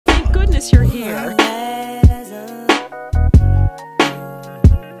notice you're here.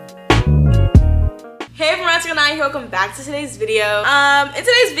 Hey everyone, it's Aniya. Welcome back to today's video. In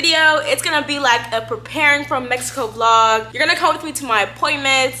today's video, it's gonna be like a preparing from Mexico vlog. You're gonna come with me to my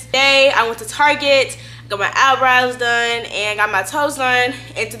appointments. Today, I went to Target, got my eyebrows done, and got my toes done.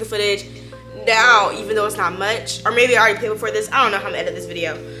 Into the footage now, even though it's not much, or maybe I already paid for this. I don't know how I'm gonna edit this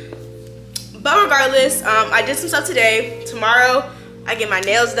video. But regardless, I did some stuff today. Tomorrow, I get my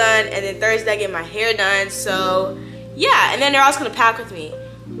nails done, and then Thursday, I get my hair done. So yeah, and then they're also gonna pack with me.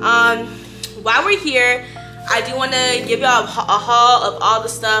 While we're here, I do want to give y'all a haul of all the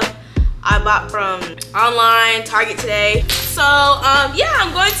stuff I bought from online, Target today. So yeah,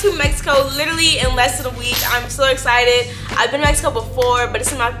 I'm going to Mexico literally in less than a week. I'm so excited. I've been to Mexico before, but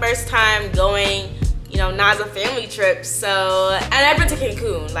this is my first time going, you know, not as a family trip. So I've never been to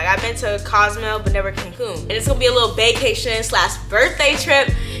Cancun. Like, I've been to Cozumel, but never Cancun. And it's gonna be a little vacation slash birthday trip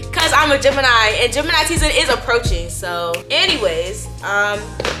because I'm a Gemini and Gemini season is approaching. So anyways,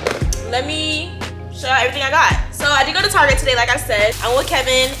 let me show you everything I got. So I did go to Target today, like I said. I'm with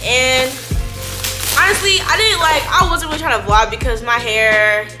Kevin, and honestly, I wasn't really trying to vlog because my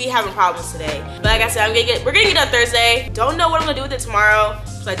hair be having problems today. But like I said, we're gonna get done Thursday. Don't know what I'm gonna do with it tomorrow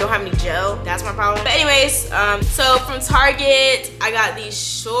because I don't have any gel. That's my problem. But anyways, so from Target, I got these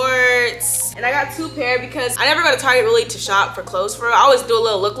shorts, and I got two pair because I never go to Target really to shop for clothes for real. I always do a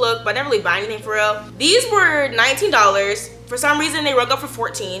little look, but I never really buy anything for real. These were $19. For some reason, they rung up for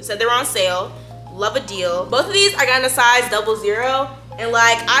 $14, so they were on sale. Love a deal. Both of these I got in a size 00, and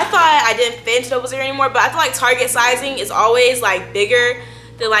like I thought I didn't fit into 00 anymore, but I feel like Target sizing is always like bigger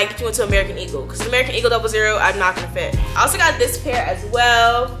than like if you went to American Eagle, because American Eagle 00 I'm not gonna fit. I also got this pair as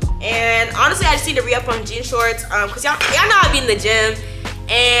well, and honestly I just need to re-up on jean shorts because y'all know I be in the gym,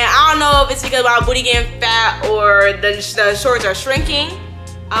 and I don't know if it's because my booty getting fat or the shorts are shrinking,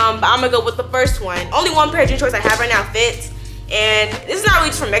 but I'm gonna go with the first one. Only one pair of jean shorts I have right now fits. And this is not really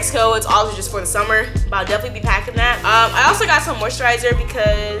just from Mexico, it's also just for the summer, but I'll definitely be packing that. I also got some moisturizer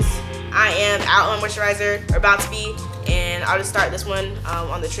because I am out on moisturizer, or about to be, and I'll just start this one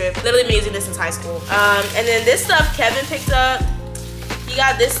on the trip. Literally been using this since high school. And then this stuff Kevin picked up. He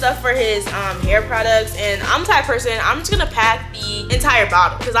got this stuff for his hair products, and I'm the type of person, I'm just gonna pack the entire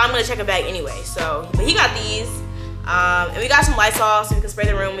bottle because I'm gonna check a bag anyway. So, but he got these. And we got some Lysol so we can spray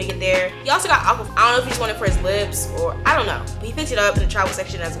the room when we get there. He also got aqua. I don't know if he's wanted for his lips or I don't know. But he picked it up in the travel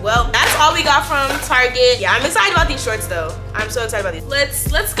section as well. That's all we got from Target. Yeah, I'm excited about these shorts though. I'm so excited about these.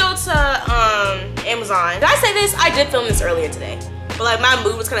 Let's go to Amazon. Did I say this? I did film this earlier today. But like my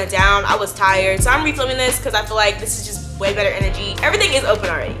mood was kind of down. I was tired. So I'm refilming this because I feel like this is just way better energy. Everything is open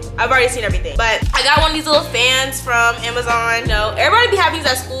already. I've already seen everything. But I got one of these little fans from Amazon. You know, everybody be having these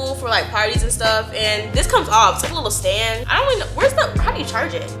at school for like parties and stuff. And this comes off. It's like a little stand. I don't really know. How do you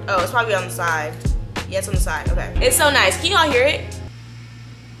charge it? Oh, it's probably on the side. Yeah, it's on the side. Okay. It's so nice. Can you all hear it?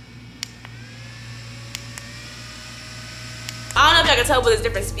 I don't know if y'all can tell, but there's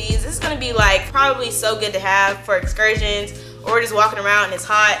different speeds. This is gonna be like probably so good to have for excursions or just walking around and it's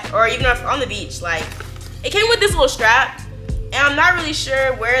hot, or even on the beach. Like, it came with this little strap, and I'm not really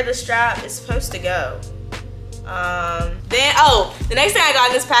sure where the strap is supposed to go. The next thing I got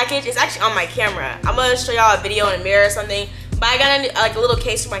in this package is actually on my camera. I'm gonna show y'all a video in a mirror or something, but I got like a little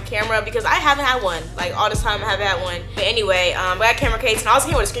case for my camera because I haven't had one. Like all this time I haven't had one. But anyway, I got a camera case, and I also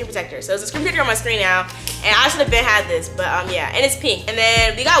came with a screen protector. So there's a screen protector on my screen now, and I should have been had this, but yeah, and it's pink. And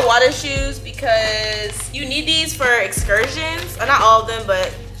then we got water shoes because you need these for excursions. Not all of them,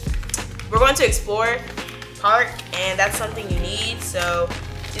 but we're going to explore park, and that's something you need. So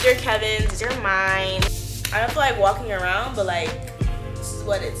these are Kevin's, these are mine. I don't feel like walking around, but like this is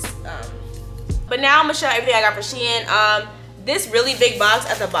what it's but now I'm gonna show you everything I got for Shein. This really big box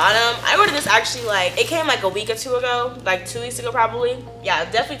at the bottom, I ordered this actually like, it came like a week or two ago, like 2 weeks ago probably. Yeah,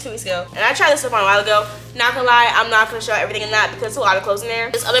 definitely 2 weeks ago. And I tried this stuff on a while ago. Not gonna lie, I'm not gonna show everything in that because there's a lot of clothes in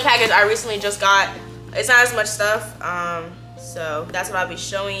there. This other package I recently just got, it's not as much stuff. So that's what I'll be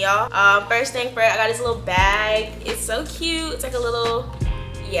showing y'all. First thing first, I got this little bag. It's so cute. It's like a little,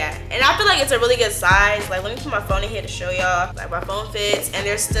 yeah. And I feel like it's a really good size. Like, let me put my phone in here to show y'all. Like, my phone fits, and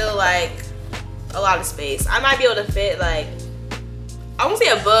there's still like a lot of space. I might be able to fit like, I won't say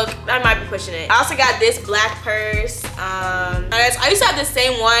a book, I might be pushing it. I also got this black purse. I used to have the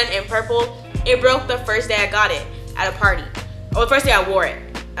same one in purple. It broke the first day I got it at a party. Or the first day I wore it.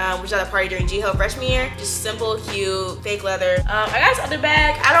 Which was at a party during G-Hill freshman year. Just simple, cute, fake leather. I got this other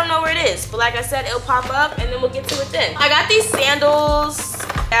bag. I don't know where it is, but like I said, it'll pop up and then we'll get to it then. I got these sandals.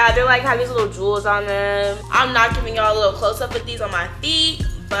 Yeah, they're like have these little jewels on them. I'm not giving y'all a little close up with these on my feet,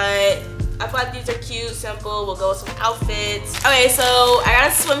 but I feel like these are cute, simple. We'll go with some outfits. Okay, so I got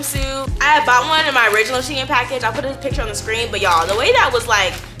a swimsuit. I had bought one in my original Shein package. I'll put a picture on the screen, but y'all, the way that was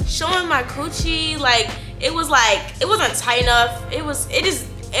like showing my coochie, like it wasn't tight enough. It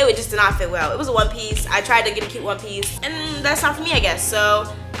just did not fit well. It was a one piece. I tried to get a cute one piece, and that's not for me, I guess.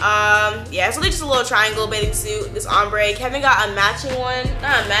 So yeah, so they're just a little triangle bathing suit, this ombre. Kevin got a matching one,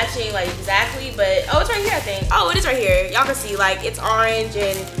 not matching like exactly, but oh, it's right here, I think. Oh, it is right here. Y'all can see like it's orange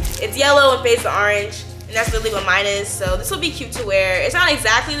and it's yellow and fades to orange, and that's literally what mine is. So this will be cute to wear. It's not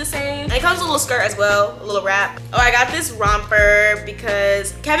exactly the same, and it comes with a little skirt as well, a little wrap. Oh, I got this romper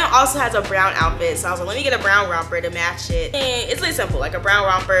because Kevin also has a brown outfit, so I was like, let me get a brown romper to match it. And it's really simple, like a brown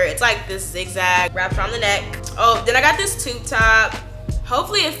romper. It's like this zigzag wrapped around the neck. Oh, then I got this tube top.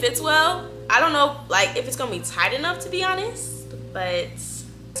 Hopefully it fits well. I don't know like if it's gonna be tight enough, to be honest, but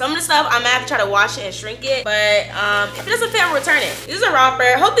some of the stuff I'm gonna have to try to wash it and shrink it, but if it doesn't fit, I'll return it. This is a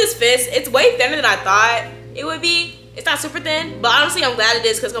romper. Hope this fits. It's way thinner than I thought it would be. It's not super thin, but honestly I'm glad it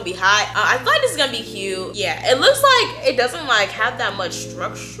is because it's gonna be hot. I feel like this is gonna be cute. Yeah, it looks like it doesn't like have that much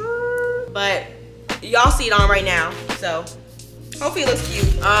structure, but y'all see it on right now, so hopefully it looks cute.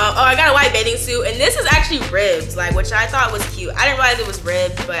 Oh, I got a white bathing suit, and this is actually ribbed, like, which I thought was cute. I didn't realize it was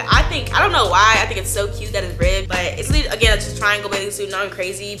ribbed, but I don't know why, I think it's so cute that it's ribbed, but it's, again, it's just a triangle bathing suit, nothing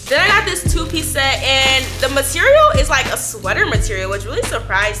crazy. Then I got this two-piece set, and the material is like a sweater material, which really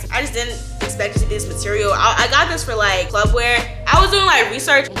surprised me. I just didn't expect it to be this material. I got this for like club wear. I was doing like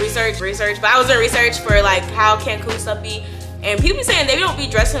research, but I was doing research for like how Cancun stuff be. And people be saying they don't be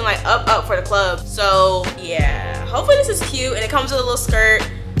dressing like up for the club. So yeah, hopefully this is cute, and it comes with a little skirt.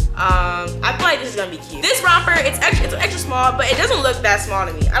 I feel like this is gonna be cute. This romper, it's extra small, but it doesn't look that small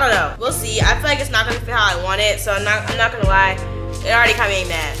to me. I don't know. We'll see. I feel like it's not gonna fit how I want it, so I'm not gonna lie. It already kind of made me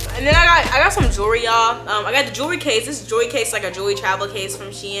mad. And then I got some jewelry, y'all. I got the jewelry case. This jewelry case, like a jewelry travel case from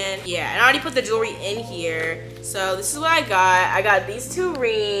Shein. Yeah, and I already put the jewelry in here. So this is what I got. I got these two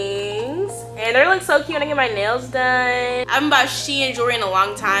rings, and they look so cute when I get my nails done. I haven't bought Shein jewelry in a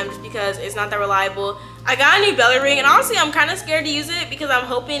long time just because it's not that reliable. I got a new belly ring, and honestly, I'm kind of scared to use it because I'm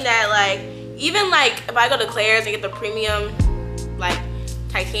hoping that like, even like if I go to Claire's and get the premium like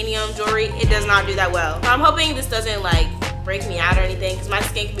titanium jewelry, it does not do that well. So I'm hoping this doesn't like break me out or anything because my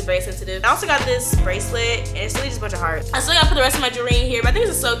skin can be very sensitive. I also got this bracelet, and it's really just a bunch of hearts. I still gotta put the rest of my jewelry in here, but I think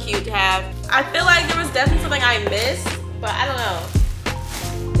this is so cute to have. I feel like there was definitely something I missed, but I don't know.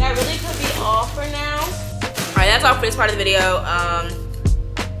 That really could be all for now. All right, that's all for this part of the video.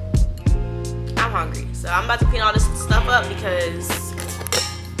 I'm hungry, so I'm about to clean all this stuff up because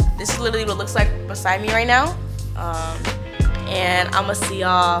this is literally what it looks like beside me right now. And I'm gonna see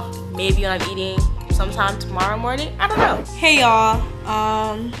y'all maybe when I'm eating sometime tomorrow morning. I don't know. Hey y'all,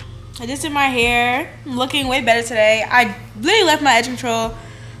 I just did my hair. I'm looking way better today. I literally left my edge control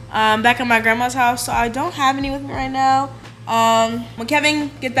back at my grandma's house, so I don't have any with me right now. When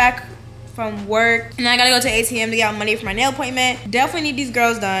Kevin get back from work, and I gotta go to ATM to get out money for my nail appointment. Definitely need these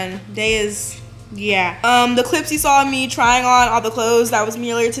girls done. Day is, yeah. The clips you saw of me trying on all the clothes, that was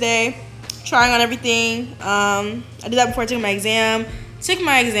me earlier today. Trying on everything. I did that before I took my exam. Took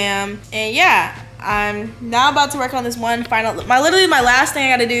my exam, and yeah. I'm now about to work on this one final, literally my last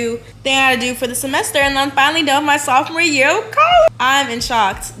thing I gotta do for the semester, and I'm finally done with my sophomore year of college. I'm in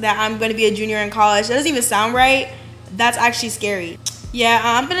shock that I'm gonna be a junior in college. That doesn't even sound right. That's actually scary. Yeah,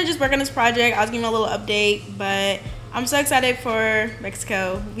 I'm gonna just work on this project. I was giving a little update, but I'm so excited for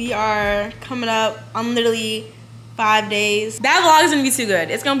Mexico. We are coming up on literally 5 days. That vlog is gonna be too good.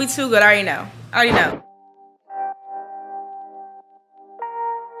 It's gonna be too good, I already know.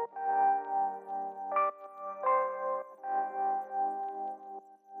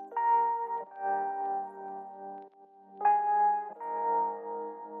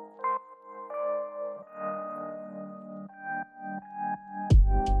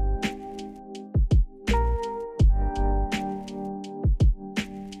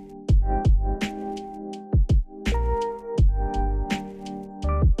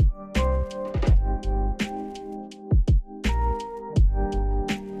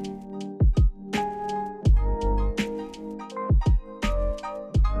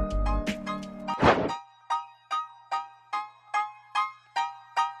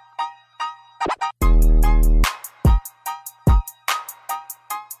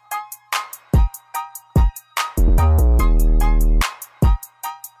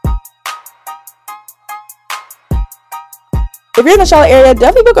 If you're in the Charlotte area,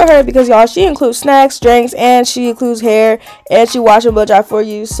 definitely book with her because y'all, she includes snacks, drinks, and she includes hair, and she wash and blow dry for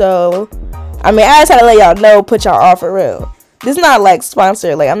you. So, I mean, I just had to let y'all know, put y'all off for real. This is not like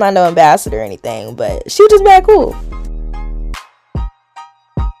sponsored, like I'm not no ambassador or anything, but she was just mad cool.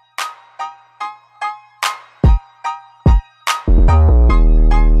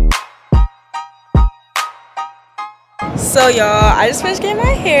 So y'all, I just finished getting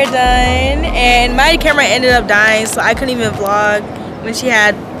my hair done and my camera ended up dying, so I couldn't even vlog when she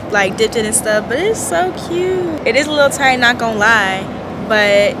had like dipped it and stuff, but it's so cute. It is a little tight, not gonna lie,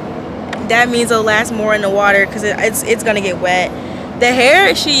 but that means it'll last more in the water because it's gonna get wet. The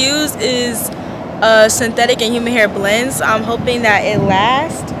hair she used is synthetic and human hair blends, so I'm hoping that it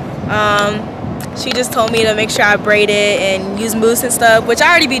lasts. She just told me to make sure I braid it and use mousse and stuff, which I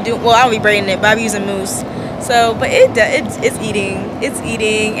already be doing. Well, I don't be braiding it, but I be using mousse. So, but it's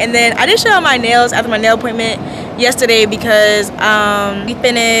eating. And then I didn't show out my nails after my nail appointment yesterday because we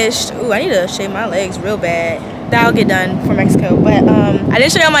finished. Ooh, I need to shave my legs real bad. That'll get done for Mexico. But I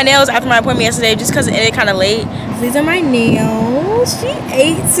didn't show out my nails after my appointment yesterday just because it ended kind of late. These are my nails. She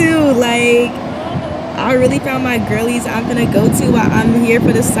ate too. Like, I really found my girlies I'm gonna go to while I'm here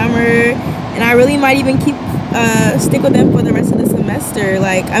for the summer, and I really might even stick with them for the rest of the semester.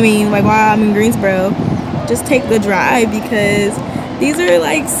 Like while I'm in Greensboro, just take the drive because these are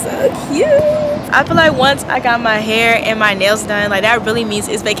like so cute. I feel like once I got my hair and my nails done, like that really means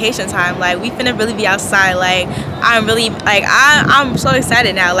it's vacation time. Like we finna really be outside. Like I'm really like I'm so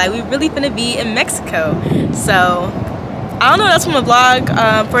excited now. Like we really finna be in Mexico. So I don't know what else from the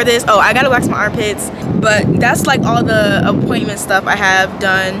vlog for this. Oh, I gotta wax my armpits, but that's like all the appointment stuff I have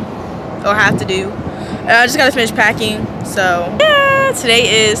done or have to do. I just gotta finish packing. So yeah,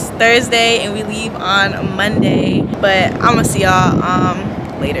 today is Thursday and we leave on Monday, but I'm gonna see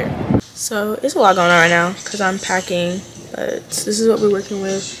y'all later. So it's a lot going on right now because I'm packing, but this is what we're working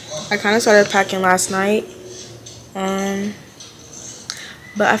with. I kind of started packing last night,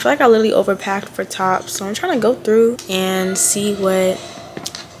 but I feel like I literally overpacked for tops, so I'm trying to go through and see what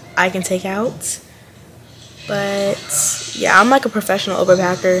I can take out. But yeah, I'm like a professional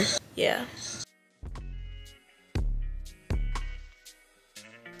overpacker. Yeah.